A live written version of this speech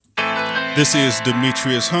This is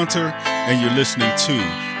Demetrius Hunter, and you're listening to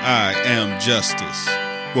I Am Justice,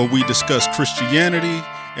 where we discuss Christianity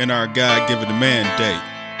and our God-given mandate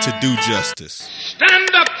to do justice.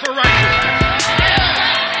 Stand up for righteousness.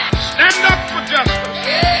 Stand up for justice.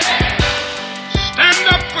 Stand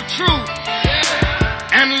up for truth.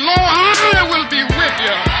 And lo, I will be with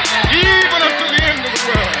you even unto the end of the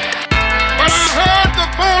world. But I heard the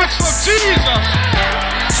voice of Jesus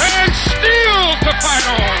saying still to fight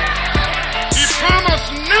on. He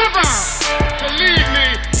promised never to leave me,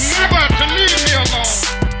 never to leave me alone.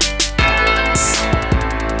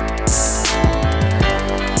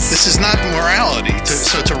 This is not morality.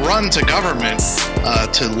 So to run to government,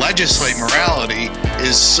 to legislate morality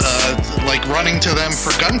is like running to them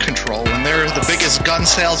for gun control when they're the biggest gun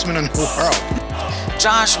salesman in the world.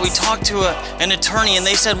 Josh, we talked to an attorney and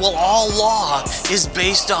they said, well, all law is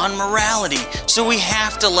based on morality, so we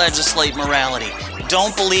have to legislate morality.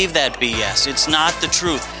 Don't believe that BS. It's not the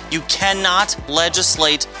truth. You cannot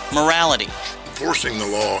legislate morality. Enforcing the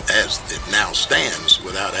law as it now stands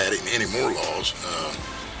without adding any more laws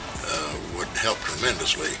would help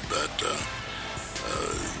tremendously, but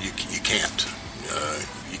you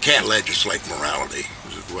can't legislate morality,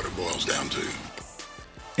 is what it boils down to.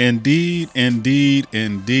 Indeed, indeed,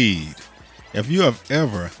 indeed. If you have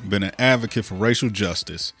ever been an advocate for racial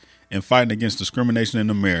justice and fighting against discrimination in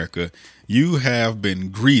America, you have been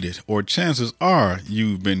greeted, or chances are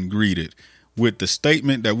you've been greeted, with the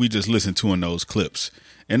statement that we just listened to in those clips.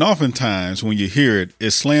 And oftentimes when you hear it,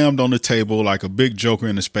 it's slammed on the table like a big joker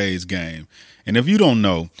in a spades game. And if you don't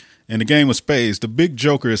know, in the game of spades, the big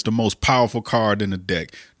joker is the most powerful card in the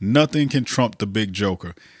deck. Nothing can trump the big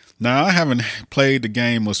joker. Now, I haven't played the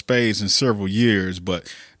game of spades in several years,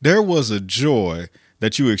 but there was a joy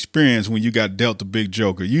that you experienced when you got dealt the big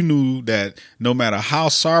joker. You knew that no matter how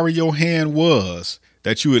sorry your hand was,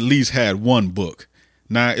 that you at least had one book.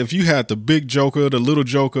 Now, if you had the big joker, the little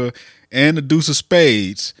joker, and the deuce of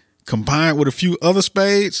spades combined with a few other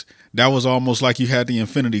spades, that was almost like you had the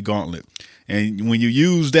infinity gauntlet. And when you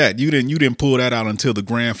used that, you didn't pull that out until the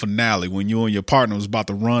grand finale, when you and your partner was about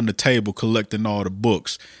to run the table collecting all the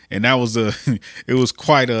books. And that was it was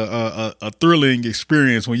quite a thrilling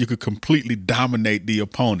experience when you could completely dominate the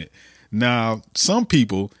opponent. Now, some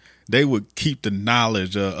people, they would keep the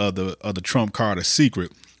knowledge of the trump card a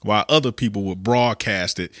secret, while other people would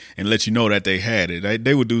broadcast it and let you know that they had it.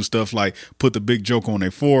 They would do stuff like put the big joker on their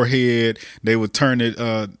forehead. They would turn it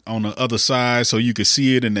on the other side so you could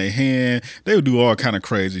see it in their hand. They would do all kind of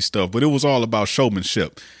crazy stuff, but it was all about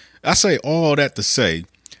showmanship. I say all that to say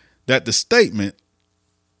that the statement,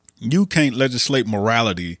 you can't legislate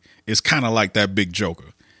morality, is kind of like that big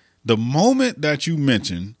joker. The moment that you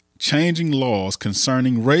mention changing laws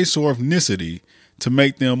concerning race or ethnicity to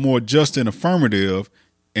make them more just and affirmative,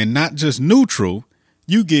 and not just neutral,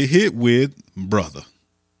 you get hit with brother.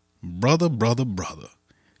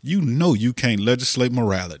 You know you can't legislate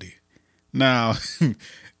morality. Now,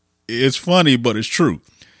 it's funny, but it's true.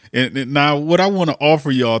 And now what I want to offer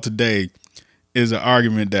y'all today is an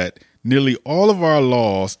argument that nearly all of our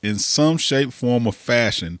laws in some shape, form, or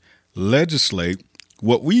fashion legislate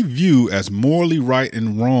what we view as morally right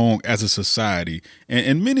and wrong as a society.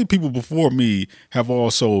 And many people before me have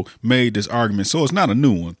also made this argument, so it's not a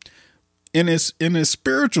new one. In a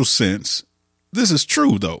spiritual sense, this is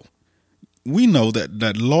true, though. We know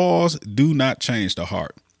that laws do not change the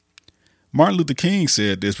heart. Martin Luther King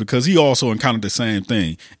said this because he also encountered the same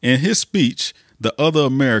thing. In his speech, The Other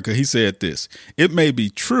America, he said this: "It may be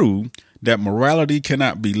true that morality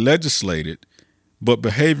cannot be legislated, but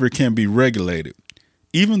behavior can be regulated.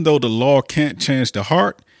 Even though the law can't change the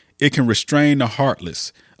heart, it can restrain the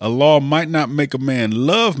heartless. A law might not make a man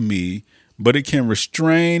love me, but it can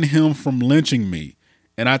restrain him from lynching me."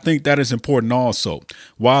 And I think that is important also.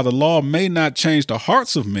 While the law may not change the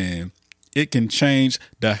hearts of men, it can change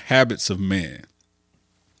the habits of man.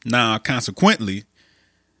 Now, consequently,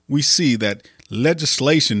 we see that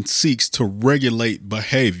legislation seeks to regulate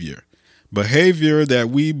behavior that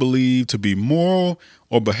we believe to be moral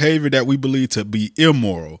or behavior that we believe to be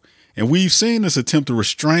immoral. And we've seen this attempt to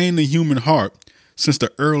restrain the human heart since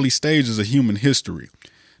the early stages of human history.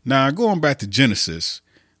 Now, going back to Genesis,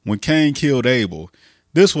 when Cain killed Abel,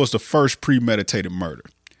 this was the first premeditated murder.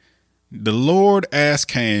 The Lord asked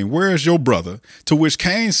Cain, "Where is your brother?" To which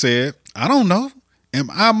Cain said, "I don't know. Am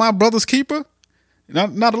I my brother's keeper?" Now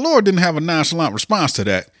the Lord didn't have a nonchalant response to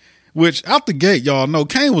that, which out the gate, y'all know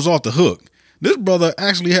Cain was off the hook. This brother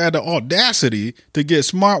actually had the audacity to get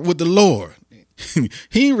smart with the Lord. He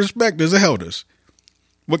didn't respect his elders.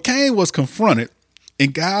 But Cain was confronted,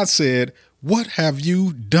 and God said, "What have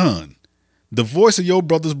you done?" The voice of your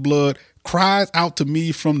brother's blood cries out to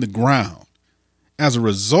me from the ground. As a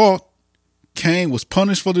result, Cain was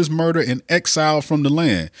punished for this murder and exiled from the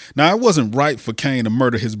land. Now, it wasn't right for Cain to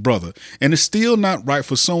murder his brother, and it's still not right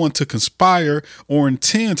for someone to conspire or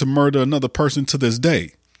intend to murder another person to this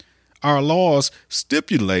day. Our laws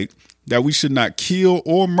stipulate that we should not kill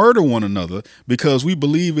or murder one another because we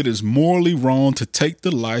believe it is morally wrong to take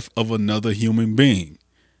the life of another human being.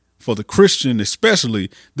 For the Christian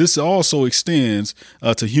especially, this also extends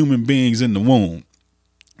to human beings in the womb.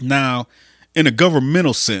 Now, in a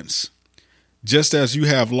governmental sense, just as you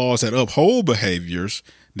have laws that uphold behaviors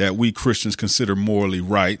that we Christians consider morally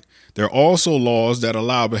right, there are also laws that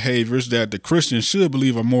allow behaviors that the Christians should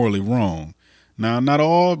believe are morally wrong. Now, not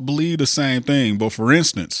all believe the same thing, but for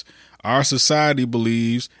instance, our society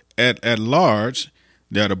believes at large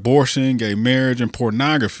that abortion, gay marriage, and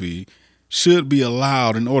pornography should be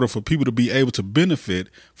allowed in order for people to be able to benefit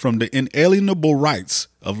from the inalienable rights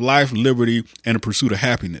of life, liberty, and the pursuit of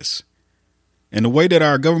happiness. And the way that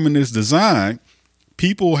our government is designed,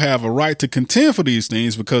 people have a right to contend for these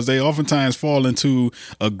things because they oftentimes fall into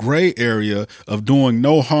a gray area of doing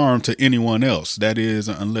no harm to anyone else. That is,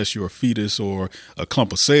 unless you're a fetus or a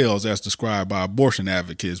clump of cells as described by abortion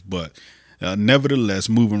advocates. But nevertheless,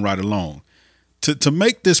 moving right along. To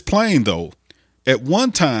make this plain, though, at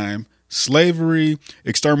one time, slavery,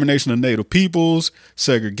 extermination of native peoples,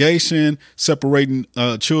 segregation, separating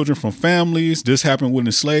children from families. This happened with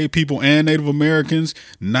enslaved people and Native Americans.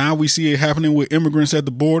 Now we see it happening with immigrants at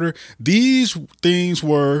the border. These things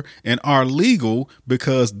were and are legal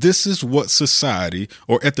because this is what society,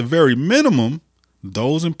 or at the very minimum,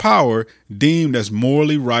 those in power deemed as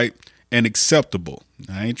morally right and acceptable.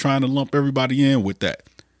 I ain't trying to lump everybody in with that.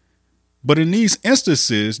 But in these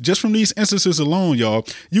instances, just from these instances alone, y'all,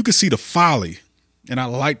 you can see the folly. And I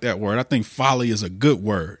like that word. I think folly is a good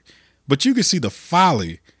word. But you can see the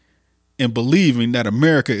folly in believing that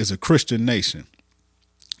America is a Christian nation.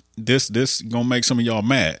 This gonna make some of y'all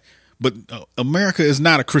mad. But America is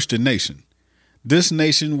not a Christian nation. This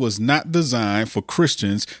nation was not designed for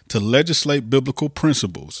Christians to legislate biblical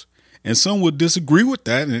principles. And some would disagree with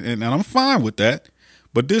that, and I'm fine with that.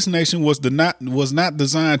 But this nation was not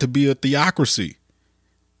designed to be a theocracy.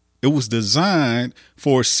 It was designed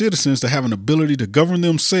for citizens to have an ability to govern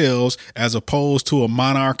themselves as opposed to a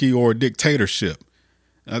monarchy or a dictatorship.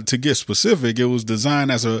 To get specific, it was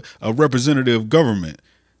designed as a representative government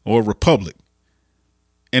or a republic.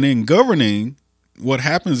 And in governing, what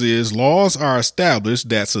happens is laws are established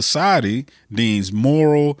that society deems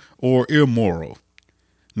moral or immoral.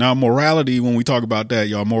 Now, morality, when we talk about that,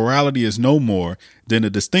 y'all, morality is no more than a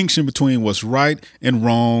distinction between what's right and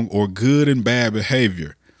wrong or good and bad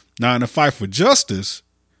behavior. Now, in the fight for justice,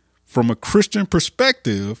 from a Christian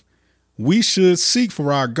perspective, we should seek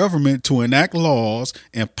for our government to enact laws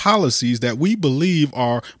and policies that we believe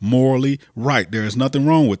are morally right. There is nothing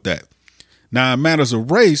wrong with that. Now, in matters of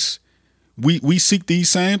race, we seek these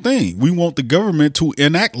same things. We want the government to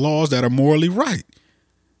enact laws that are morally right.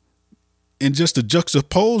 And just to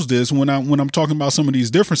juxtapose this when I'm talking about some of these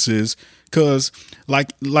differences, because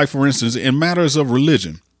like for instance, in matters of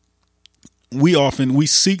religion, we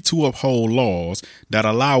seek to uphold laws that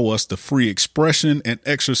allow us the free expression and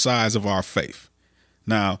exercise of our faith.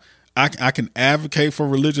 Now, I can advocate for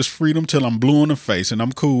religious freedom till I'm blue in the face, and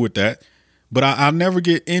I'm cool with that. But I never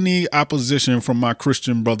get any opposition from my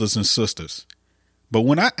Christian brothers and sisters. But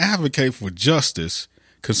when I advocate for justice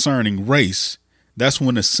concerning race, that's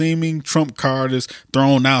when the seeming trump card is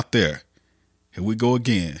thrown out there. Here we go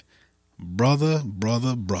again. Brother.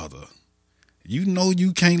 You know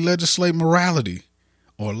you can't legislate morality,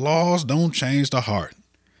 or laws don't change the heart.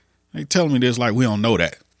 They telling me this like we don't know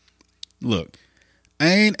that. Look, I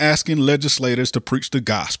ain't asking legislators to preach the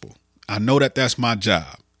gospel. I know that that's my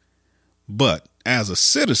job. But as a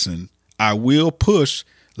citizen, I will push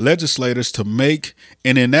legislators to make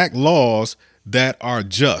and enact laws that are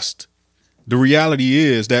just. The reality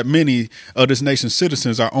is that many of this nation's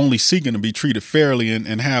citizens are only seeking to be treated fairly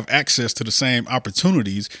and have access to the same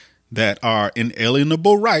opportunities that are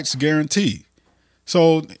inalienable rights guaranteed.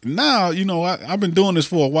 So now, I've been doing this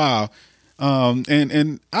for a while.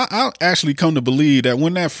 And I actually come to believe that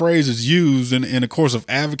when that phrase is used in the course of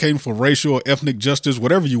advocating for racial or ethnic justice,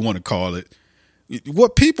 whatever you want to call it,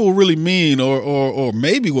 what people really mean, or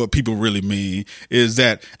maybe what people really mean, is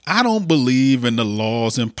that I don't believe in the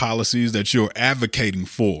laws and policies that you're advocating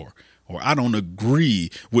for, or I don't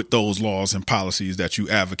agree with those laws and policies that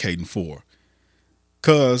you're advocating for.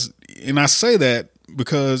 And I say that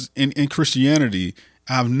because in Christianity,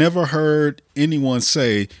 I've never heard anyone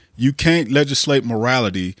say you can't legislate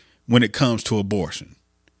morality when it comes to abortion.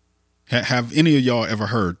 Have any of y'all ever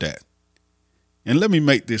heard that? And let me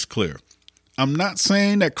make this clear. I'm not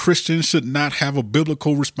saying that Christians should not have a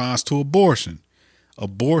biblical response to abortion.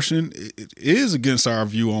 Abortion is against our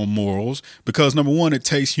view on morals because, number one, it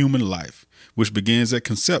takes human life, which begins at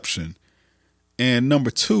conception. And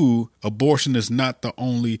number two, abortion is not the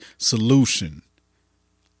only solution.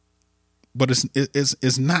 But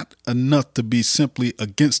it's not enough to be simply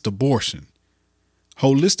against abortion.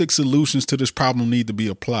 Holistic solutions to this problem need to be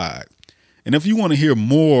applied. And if you want to hear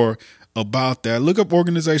more about that, look up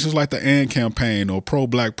organizations like the AND Campaign or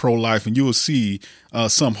Pro-Black, Pro-Life, and you will see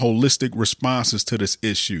some holistic responses to this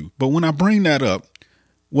issue. But when I bring that up,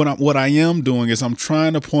 what I am doing is I'm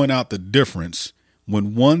trying to point out the difference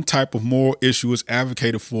when one type of moral issue is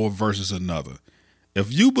advocated for versus another.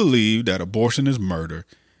 If you believe that abortion is murder,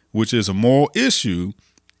 which is a moral issue,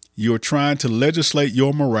 you're trying to legislate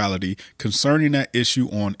your morality concerning that issue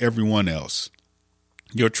on everyone else.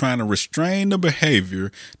 You're trying to restrain the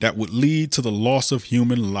behavior that would lead to the loss of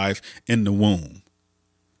human life in the womb.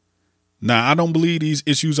 Now, I don't believe these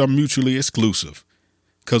issues are mutually exclusive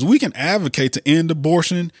because we can advocate to end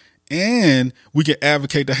abortion and we can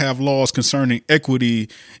advocate to have laws concerning equity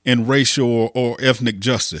and racial or ethnic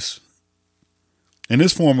justice. In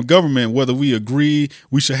this form of government, whether we agree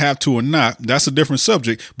we should have to or not, that's a different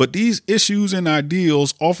subject. But these issues and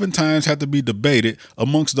ideals oftentimes have to be debated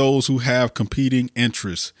amongst those who have competing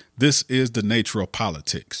interests. This is the nature of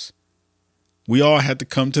politics. We all had to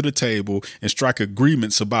come to the table and strike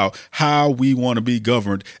agreements about how we want to be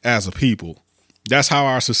governed as a people. That's how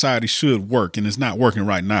our society should work, and it's not working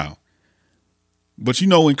right now. But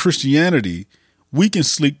in Christianity, we can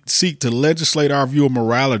seek to legislate our view of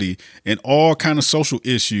morality in all kinds of social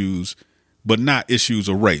issues, but not issues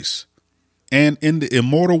of race. And in the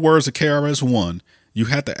immortal words of KRS-One, you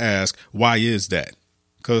have to ask, why is that?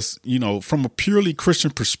 Because, from a purely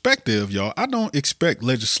Christian perspective, y'all, I don't expect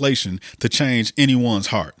legislation to change anyone's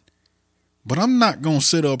heart. But I'm not going to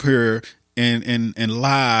sit up here and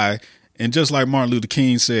lie and, just like Martin Luther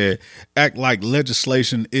King said, act like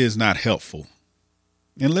legislation is not helpful.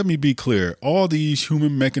 And let me be clear, all these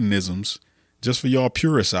human mechanisms, just for y'all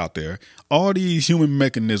purists out there, all these human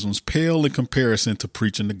mechanisms pale in comparison to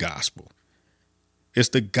preaching the gospel. It's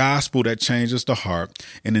the gospel that changes the heart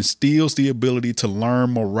and instills the ability to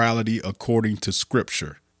learn morality according to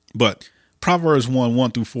scripture. But Proverbs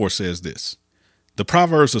 1:1-4 says this: the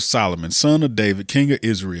Proverbs of Solomon, son of David, king of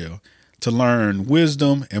Israel, to learn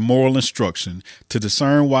wisdom and moral instruction, to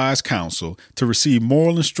discern wise counsel, to receive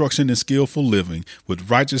moral instruction and skillful living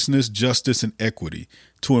with righteousness, justice, and equity,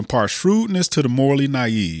 to impart shrewdness to the morally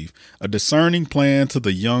naive, a discerning plan to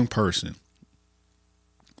the young person.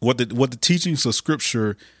 What the teachings of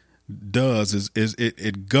Scripture does is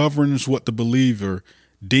it governs what the believer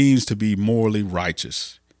deems to be morally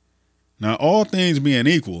righteous. Now, all things being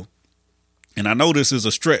equal, and I know this is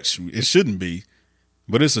a stretch, it shouldn't be,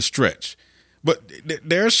 but it's a stretch. But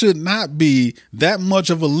there should not be that much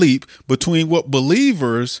of a leap between what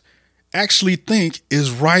believers actually think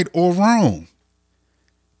is right or wrong.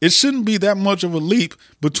 It shouldn't be that much of a leap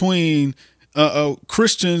between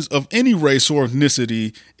Christians of any race or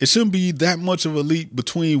ethnicity. It shouldn't be that much of a leap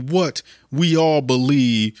between what we all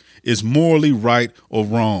believe is morally right or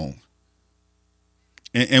wrong.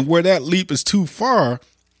 And where that leap is too far,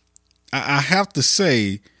 I have to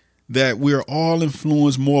say that we're all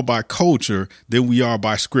influenced more by culture than we are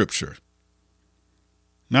by scripture.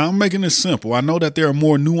 Now, I'm making this simple. I know that there are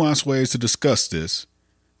more nuanced ways to discuss this,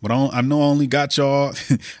 but I know I only got y'all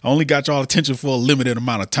attention for a limited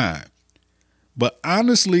amount of time. But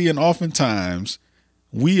honestly, and oftentimes,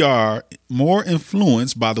 we are more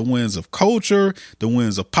influenced by the winds of culture, the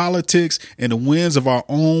winds of politics, and the winds of our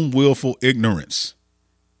own willful ignorance.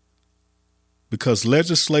 Because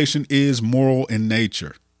legislation is moral in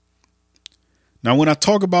nature. Now, when I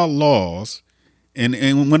talk about laws and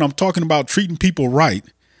when I'm talking about treating people right,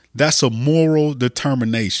 that's a moral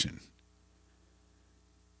determination.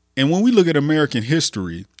 And when we look at American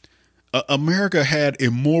history, America had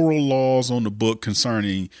immoral laws on the book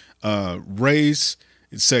concerning race,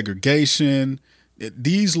 segregation.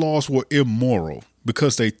 These laws were immoral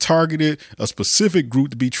because they targeted a specific group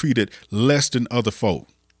to be treated less than other folk.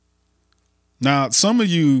 Now, some of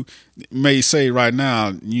you may say right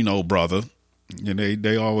now, brother, and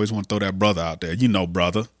they always want to throw that brother out there.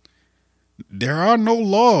 Brother, there are no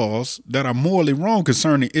laws that are morally wrong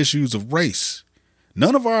concerning issues of race.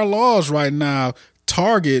 None of our laws right now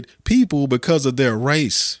target people because of their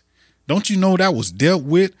race. Don't you know that was dealt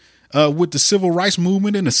with the civil rights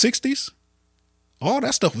movement in the 60s? All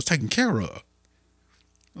that stuff was taken care of.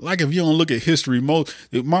 Like if you don't look at history,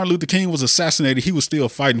 if Martin Luther King was assassinated, he was still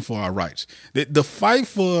fighting for our rights. The fight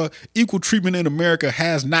for equal treatment in America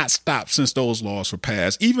has not stopped since those laws were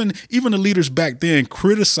passed. Even the leaders back then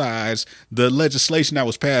criticized the legislation that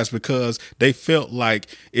was passed because they felt like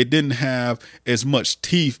it didn't have as much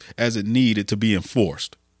teeth as it needed to be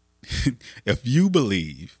enforced. If you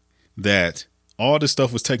believe that all this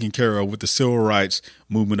stuff was taken care of with the civil rights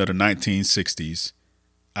movement of the 1960s,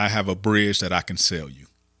 I have a bridge that I can sell you.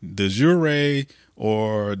 De jure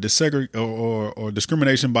or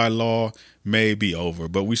discrimination by law may be over,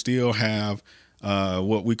 but we still have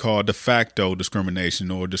what we call de facto discrimination,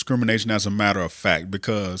 or discrimination as a matter of fact,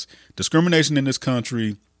 because discrimination in this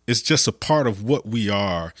country is just a part of what we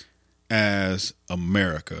are as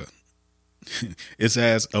America. It's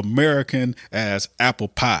as American as apple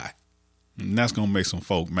pie, and that's going to make some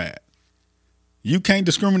folk mad. You can't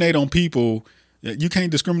discriminate on people. You can't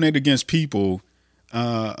discriminate against people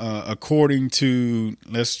according to,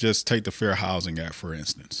 let's just take the Fair Housing Act, for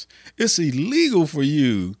instance. It's illegal for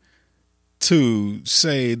you to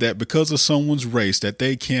say that because of someone's race that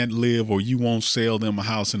they can't live, or you won't sell them a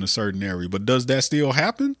house in a certain area. But does that still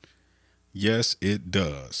happen? Yes, it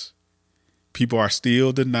does. People are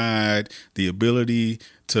still denied the ability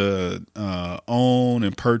to own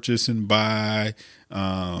and purchase and buy.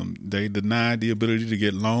 They denied the ability to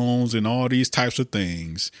get loans and all these types of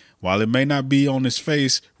things. While it may not be on its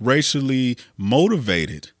face racially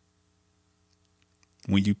motivated,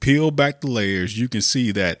 when you peel back the layers, you can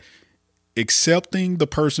see that accepting the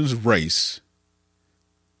person's race,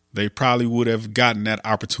 they probably would have gotten that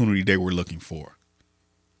opportunity they were looking for.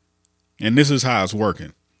 And this is how it's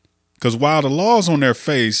working. Because while the laws on their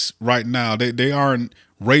face right now, they aren't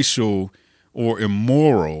racial or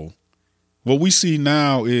immoral, what we see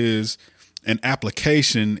now is an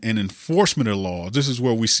application and enforcement of laws. This is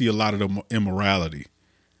where we see a lot of the immorality.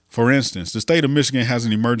 For instance, the state of Michigan has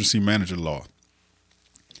an emergency manager law,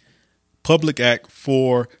 Public Act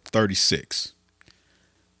 436.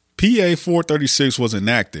 PA 436 was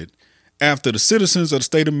enacted after the citizens of the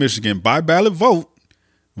state of Michigan, by ballot vote,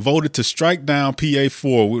 voted to strike down PA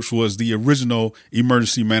 4, which was the original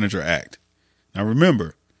Emergency Manager Act. Now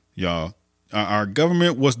remember, y'all, our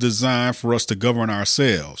government was designed for us to govern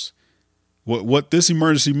ourselves. What this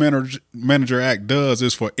Emergency Manager Act does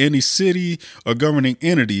is, for any city or governing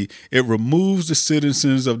entity, it removes the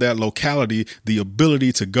citizens of that locality the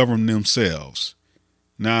ability to govern themselves.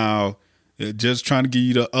 Now, just trying to give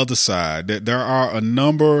you the other side, that there are a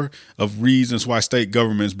number of reasons why state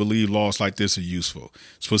governments believe laws like this are useful.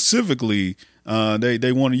 Specifically,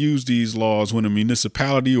 they want to use these laws when a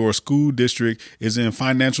municipality or a school district is in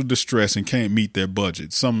financial distress and can't meet their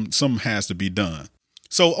budget. Something has to be done.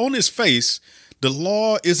 So on its face, the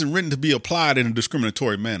law isn't written to be applied in a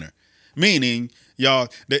discriminatory manner. Meaning, y'all,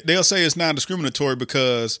 they'll say it's non-discriminatory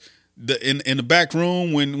because in the back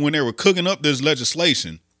room when they were cooking up this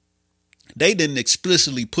legislation, they didn't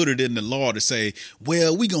explicitly put it in the law to say,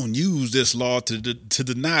 well, we're going to use this law to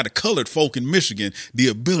deny the colored folk in Michigan the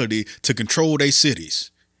ability to control their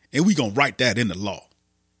cities. And we're going to write that in the law.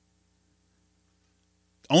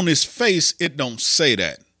 On its face, it don't say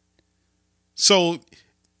that. So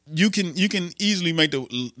you can easily make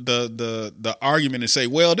the argument and say,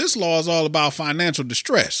 well, this law is all about financial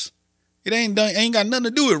distress. It ain't got nothing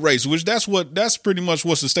to do with race, which that's pretty much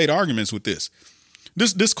what's the state arguments with this.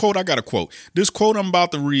 This quote, I got a quote. This quote I'm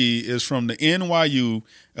about to read is from the NYU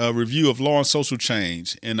Review of Law and Social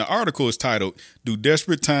Change. And the article is titled, "Do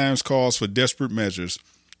Desperate Times Calls for Desperate Measures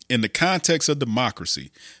in the Context of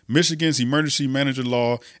Democracy, Michigan's Emergency Manager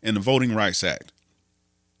Law and the Voting Rights Act."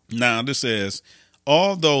 Now, this says,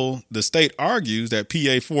 although the state argues that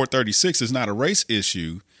PA 436 is not a race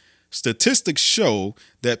issue, statistics show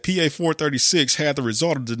that PA 436 had the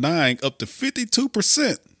result of denying up to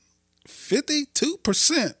 52%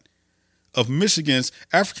 of Michigan's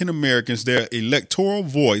African Americans their electoral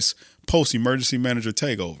voice post-emergency manager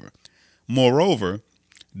takeover. Moreover,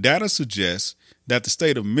 data suggests that the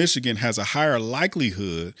state of Michigan has a higher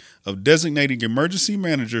likelihood of designating emergency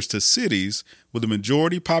managers to cities with a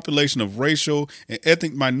majority population of racial and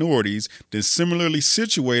ethnic minorities than similarly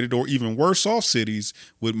situated or even worse off cities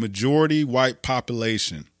with majority white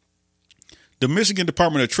population. The Michigan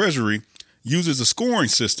Department of Treasury uses a scoring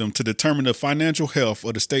system to determine the financial health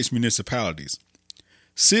of the state's municipalities.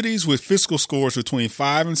 Cities with fiscal scores between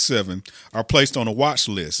 5 and 7 are placed on a watch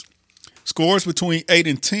list. Scores between 8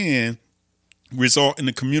 and 10 result in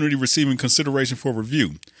the community receiving consideration for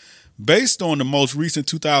review. Based on the most recent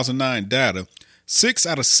 2009 data, 6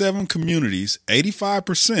 out of 7 communities,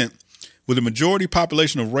 85%, with the majority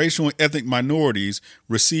population of racial and ethnic minorities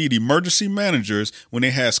received emergency managers when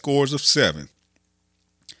they had scores of 7.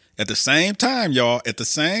 At the same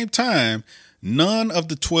time, none of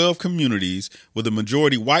the 12 communities with a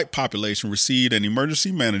majority white population received an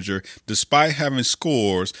emergency manager despite having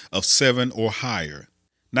scores of 7 or higher.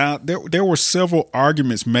 Now, there were several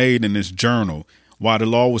arguments made in this journal why the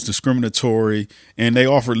law was discriminatory, and they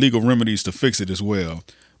offered legal remedies to fix it as well.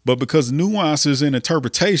 But because nuances in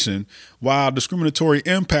interpretation, while discriminatory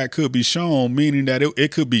impact could be shown, meaning that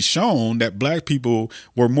it could be shown that black people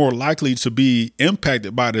were more likely to be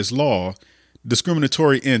impacted by this law,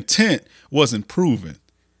 discriminatory intent wasn't proven.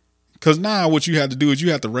 Because now what you have to do is you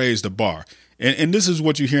have to raise the bar. And this is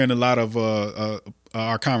what you hear in a lot of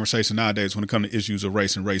our conversation nowadays when it comes to issues of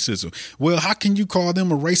race and racism. Well, how can you call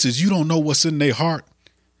them a racist? You don't know what's in their heart.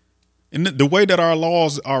 And the way that our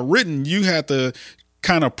laws are written, you have to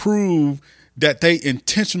kind of prove that they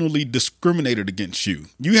intentionally discriminated against you.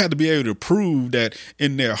 You had to be able to prove that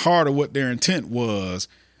in their heart or what their intent was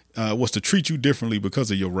to treat you differently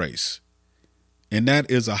because of your race. And that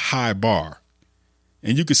is a high bar.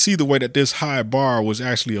 And you can see the way that this high bar was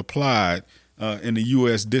actually applied in the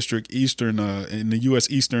U.S.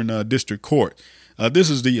 Eastern District Court. This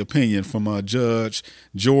is the opinion from Judge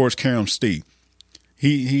George Karamstein.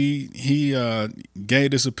 He gave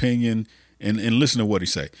this opinion. And listen to what he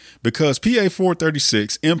say. Because PA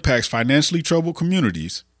 436 impacts financially troubled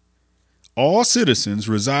communities, all citizens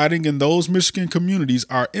residing in those Michigan communities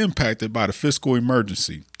are impacted by the fiscal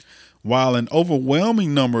emergency. While an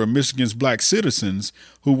overwhelming number of Michigan's black citizens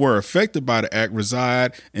who were affected by the act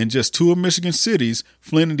reside in just 2 of Michigan cities,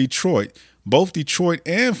 Flint and Detroit. Both Detroit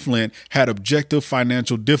and Flint had objective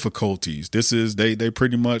financial difficulties. This is they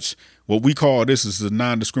pretty much what we call this is a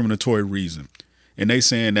non-discriminatory reason. And they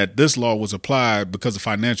saying that this law was applied because of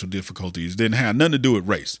financial difficulties. Didn't have nothing to do with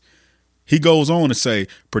race. He goes on to say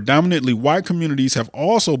predominantly white communities have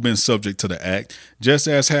also been subject to the act, just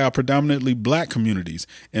as have predominantly black communities.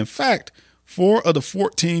 In fact, 4 of the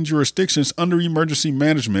 14 jurisdictions under emergency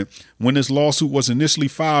management when this lawsuit was initially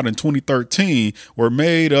filed in 2013 were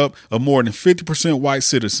made up of more than 50% white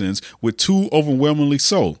citizens, with 2 overwhelmingly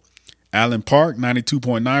so. Allen Park,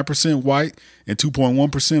 92.9% white and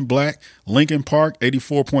 2.1% black. Lincoln Park,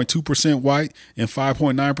 84.2% white and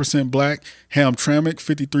 5.9% black. Hamtramck,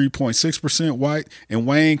 53.6% white. And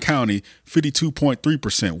Wayne County,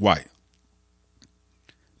 52.3% white.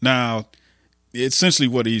 Now, essentially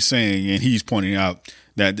what he's saying, and he's pointing out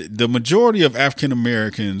that the majority of African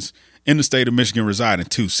Americans in the state of Michigan reside in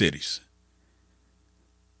 2 cities.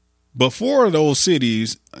 But 4 of those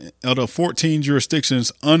cities, out of 14 jurisdictions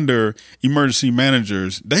under emergency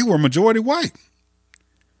managers, they were majority white.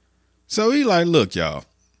 So he like, look, y'all,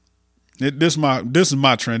 this is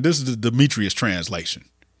my trend. This is the Demetrius translation.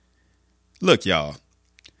 Look, y'all,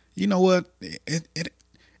 you know what? It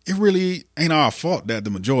really ain't our fault that the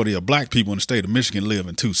majority of black people in the state of Michigan live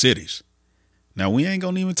in 2 cities. Now, we ain't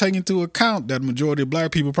going to even take into account that the majority of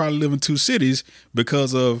black people probably live in 2 cities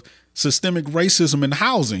because of systemic racism in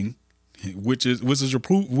housing, which is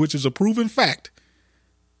a proven fact.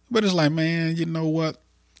 But it's like, man, you know what?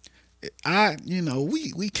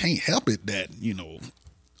 We can't help it that,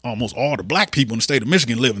 almost all the black people in the state of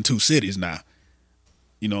Michigan live in 2 cities now.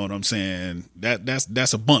 You know what I'm saying?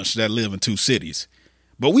 That's a bunch that live in 2 cities.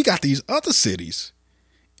 But we got these other cities.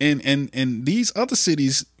 And these other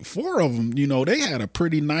cities, 4 of them, they had a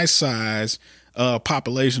pretty nice size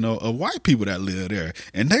population of white people that live there.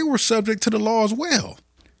 And they were subject to the law as well.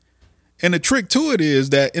 And the trick to it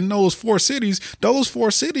is that in those 4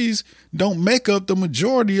 cities don't make up the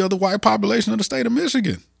majority of the white population of the state of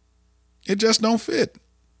Michigan. It just don't fit.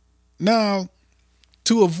 Now,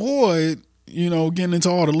 to avoid, getting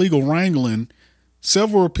into all the legal wrangling,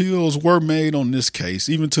 several appeals were made on this case,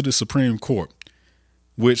 even to the Supreme Court,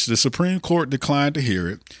 which the Supreme Court declined to hear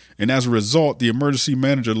it. And as a result, the emergency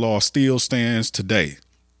manager law still stands today.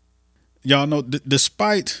 Y'all know,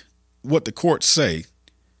 despite what the courts say,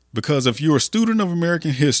 because if you're a student of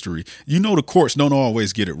American history, the courts don't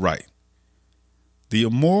always get it right. The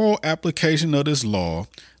immoral application of this law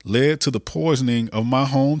led to the poisoning of my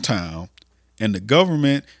hometown, and the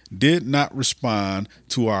government did not respond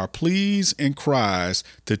to our pleas and cries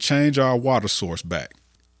to change our water source back.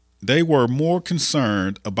 They were more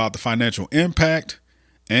concerned about the financial impact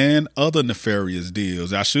and other nefarious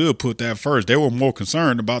deals. I should put that first. They were more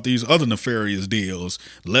concerned about these other nefarious deals,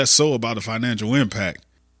 less so about the financial impact,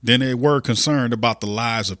 than they were concerned about the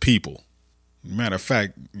lives of people. Matter of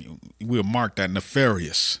fact, we'll mark that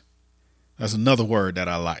nefarious. That's another word that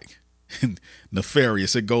I like.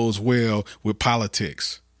 Nefarious. It goes well with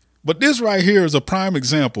politics. But this right here is a prime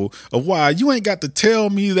example of why you ain't got to tell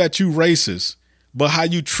me that you racist, but how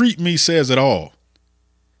you treat me says it all.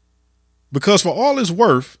 Because for all it's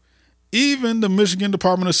worth, even the Michigan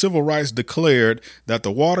Department of Civil Rights declared that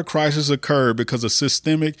the water crisis occurred because of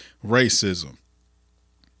systemic racism.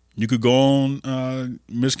 You could go on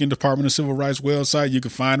Michigan Department of Civil Rights website. You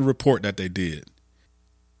could find a report that they did.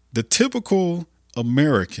 The typical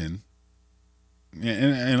American,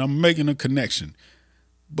 and I'm making a connection,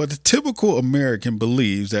 but the typical American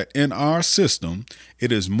believes that in our system,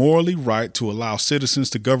 it is morally right to allow citizens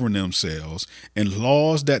to govern themselves, and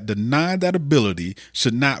laws that deny that ability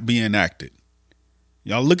should not be enacted.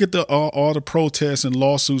 Y'all look at all the protests and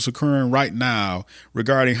lawsuits occurring right now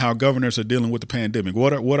regarding how governors are dealing with the pandemic.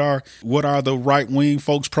 What are the right-wing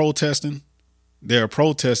folks protesting? They're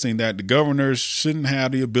protesting that the governors shouldn't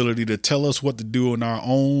have the ability to tell us what to do in our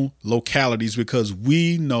own localities because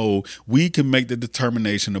we know we can make the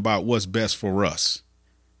determination about what's best for us.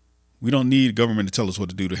 We don't need government to tell us what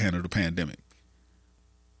to do to handle the pandemic.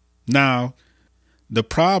 Now, the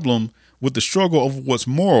problem with the struggle over what's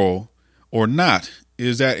moral or not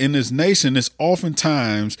is that in this nation, it's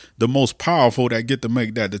oftentimes the most powerful that get to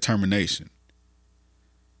make that determination.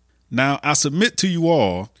 Now, I submit to you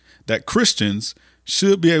all that Christians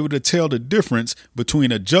should be able to tell the difference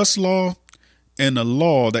between a just law and a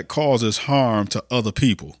law that causes harm to other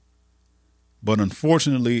people. But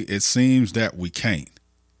unfortunately, it seems that we can't.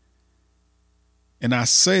 And I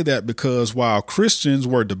say that because while Christians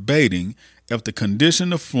were debating if the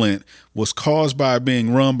condition of Flint was caused by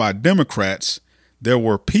being run by Democrats, there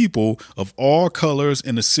were people of all colors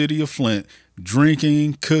in the city of Flint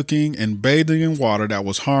drinking, cooking, and bathing in water that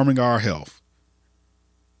was harming our health.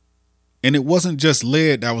 And it wasn't just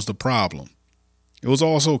lead that was the problem. It was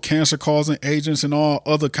also cancer-causing agents and all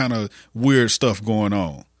other kind of weird stuff going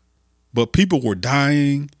on. But people were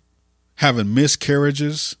dying, having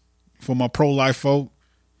miscarriages for my pro-life folk,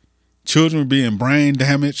 children being brain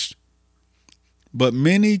damaged. But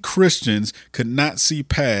many Christians could not see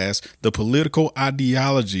past the political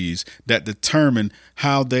ideologies that determine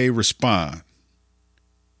how they respond.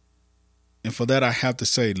 And for that, I have to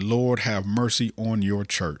say, Lord, have mercy on your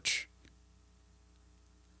church.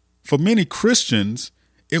 For many Christians,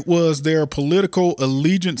 it was their political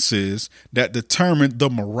allegiances that determined the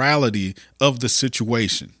morality of the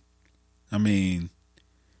situation. I mean,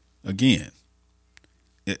 again,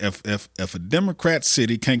 if a Democrat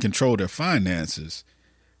city can't control their finances,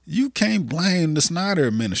 you can't blame the Snyder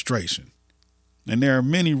administration. And there are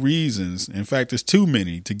many reasons. In fact, there's too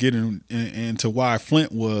many to get into why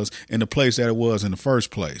Flint was in the place that it was in the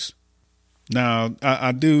first place. Now,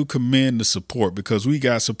 I do commend the support because we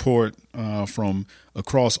got support from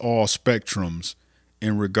across all spectrums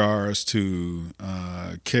in regards to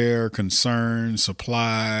care, concern,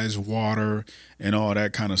 supplies, water, and all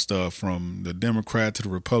that kind of stuff, from the Democrat to the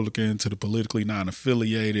Republican to the politically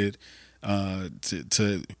non-affiliated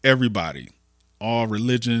to everybody, all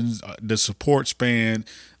religions. The support spanned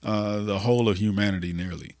the whole of humanity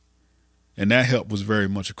nearly. And that help was very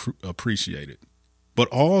much appreciated. But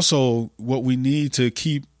also what we need to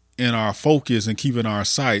keep in our focus and keep in our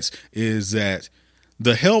sights is that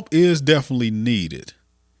the help is definitely needed.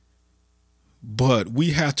 But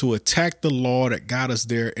we have to attack the law that got us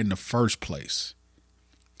there in the first place.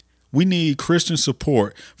 We need Christian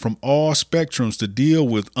support from all spectrums to deal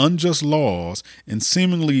with unjust laws and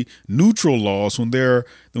seemingly neutral laws when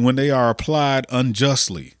they are applied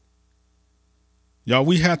unjustly. Y'all,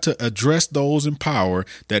 we have to address those in power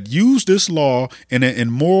that use this law in an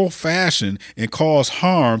immoral fashion and cause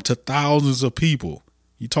harm to thousands of people.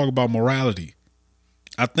 You talk about morality.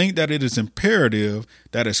 I think that it is imperative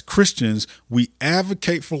that as Christians, we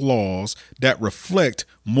advocate for laws that reflect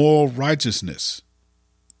moral righteousness.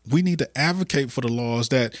 We need to advocate for the laws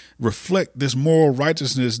that reflect this moral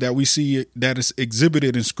righteousness that we see that is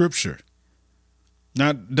exhibited in Scripture.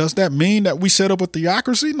 Now, does that mean that we set up a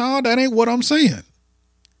theocracy? No, that ain't what I'm saying.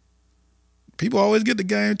 People always get the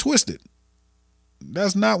game twisted.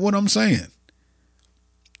 That's not what I'm saying.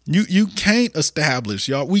 You can't establish,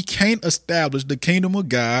 y'all. We can't establish the kingdom of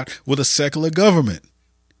God with a secular government.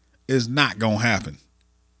 It's not going to happen.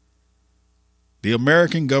 The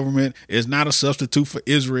American government is not a substitute for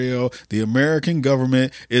Israel. The American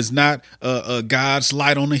government is not a God's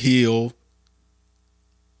light on the hill.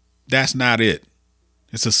 That's not it.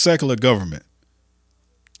 It's a secular government.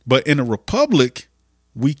 But in a republic,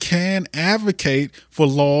 we can advocate for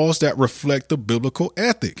laws that reflect the biblical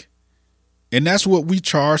ethic. And that's what we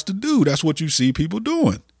charge to do. That's what you see people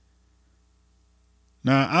doing.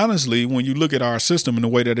 Now, honestly, when you look at our system and the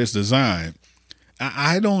way that it's designed,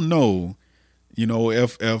 I don't know,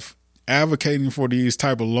 if advocating for these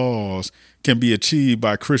type of laws can be achieved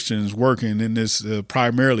by Christians working in this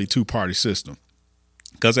primarily two-party system,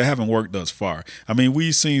 because they haven't worked thus far. I mean,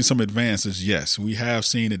 we've seen some advances. Yes, we have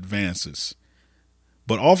seen advances.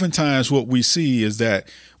 But oftentimes what we see is that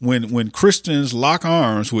when Christians lock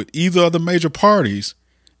arms with either of the major parties,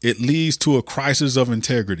 it leads to a crisis of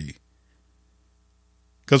integrity.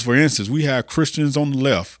 Because, for instance, we have Christians on the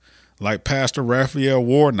left, like Pastor Raphael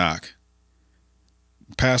Warnock,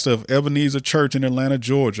 pastor of Ebenezer Church in Atlanta,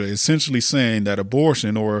 Georgia, essentially saying that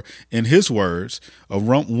abortion, or in his words, a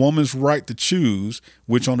woman's right to choose,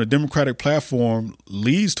 which on the Democratic platform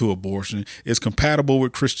leads to abortion, is compatible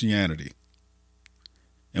with Christianity.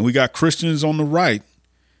 And we got Christians on the right,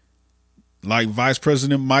 like Vice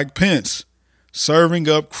President Mike Pence, serving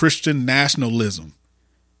up Christian nationalism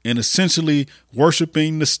and essentially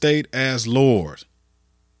worshiping the state as Lord.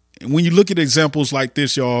 And when you look at examples like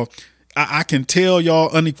this, y'all, I can tell y'all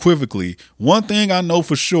unequivocally, one thing I know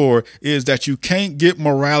for sure is that you can't get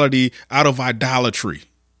morality out of idolatry.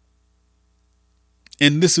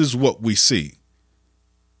 And this is what we see.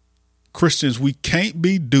 Christians, we can't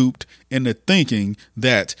be duped into thinking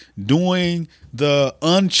that doing the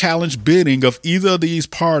unchallenged bidding of either of these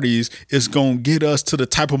parties is going to get us to the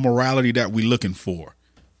type of morality that we're looking for,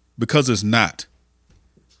 because it's not.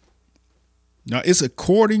 Now, it's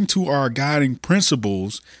according to our guiding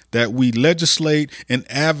principles that we legislate and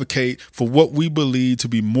advocate for what we believe to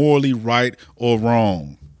be morally right or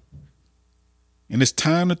wrong. And it's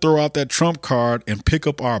time to throw out that trump card and pick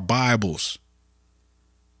up our Bibles.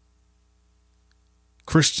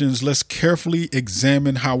 Christians, let's carefully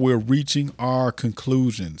examine how we're reaching our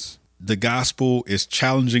conclusions. The gospel is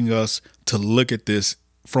challenging us to look at this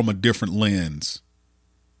from a different lens.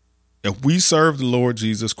 If we serve the Lord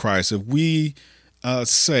Jesus Christ, if we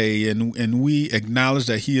say and we acknowledge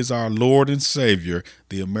that he is our Lord and Savior,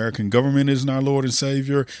 the American government isn't our Lord and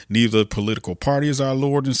Savior, neither political party is our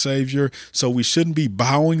Lord and Savior, so we shouldn't be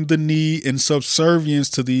bowing the knee in subservience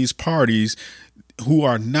to these parties who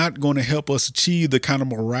are not going to help us achieve the kind of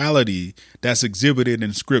morality that's exhibited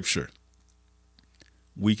in Scripture.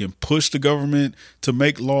 We can push the government to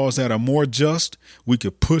make laws that are more just. We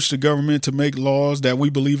could push the government to make laws that we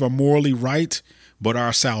believe are morally right. But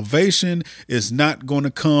our salvation is not going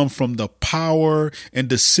to come from the power and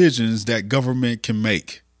decisions that government can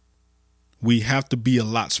make. We have to be a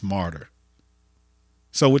lot smarter.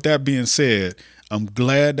 So with that being said, I'm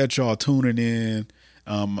glad that y'all tuning in.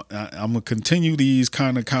 I'm going to continue these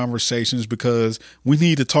kind of conversations because we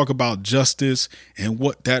need to talk about justice and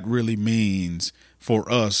what that really means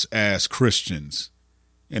for us as Christians.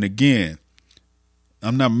 And again,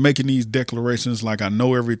 I'm not making these declarations like I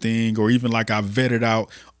know everything or even like I vetted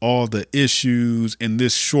out all the issues in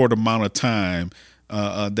this short amount of time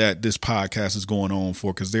that this podcast is going on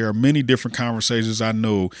for, because there are many different conversations I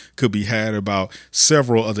know could be had about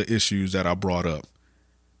several other issues that I brought up.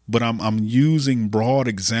 But I'm using broad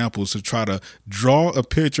examples to try to draw a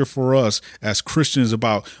picture for us as Christians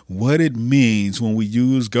about what it means when we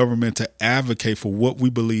use government to advocate for what we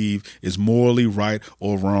believe is morally right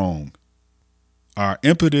or wrong. Our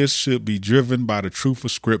impetus should be driven by the truth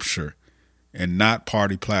of Scripture and not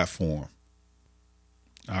party platform.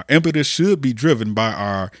 Our impetus should be driven by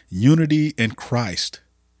our unity in Christ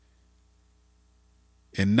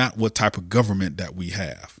and not what type of government that we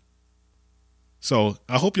have. So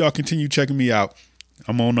I hope y'all continue checking me out.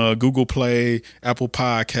 I'm on Google Play, Apple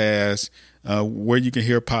Podcasts, where you can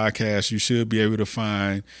hear podcasts. You should be able to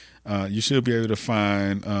find I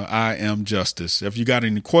Am Justice. If you got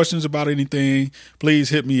any questions about anything, please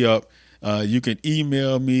hit me up. You can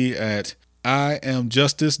email me at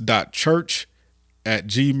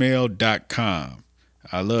iamjustice.church@gmail.com.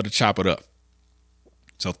 I love to chop it up.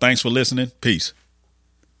 So thanks for listening. Peace.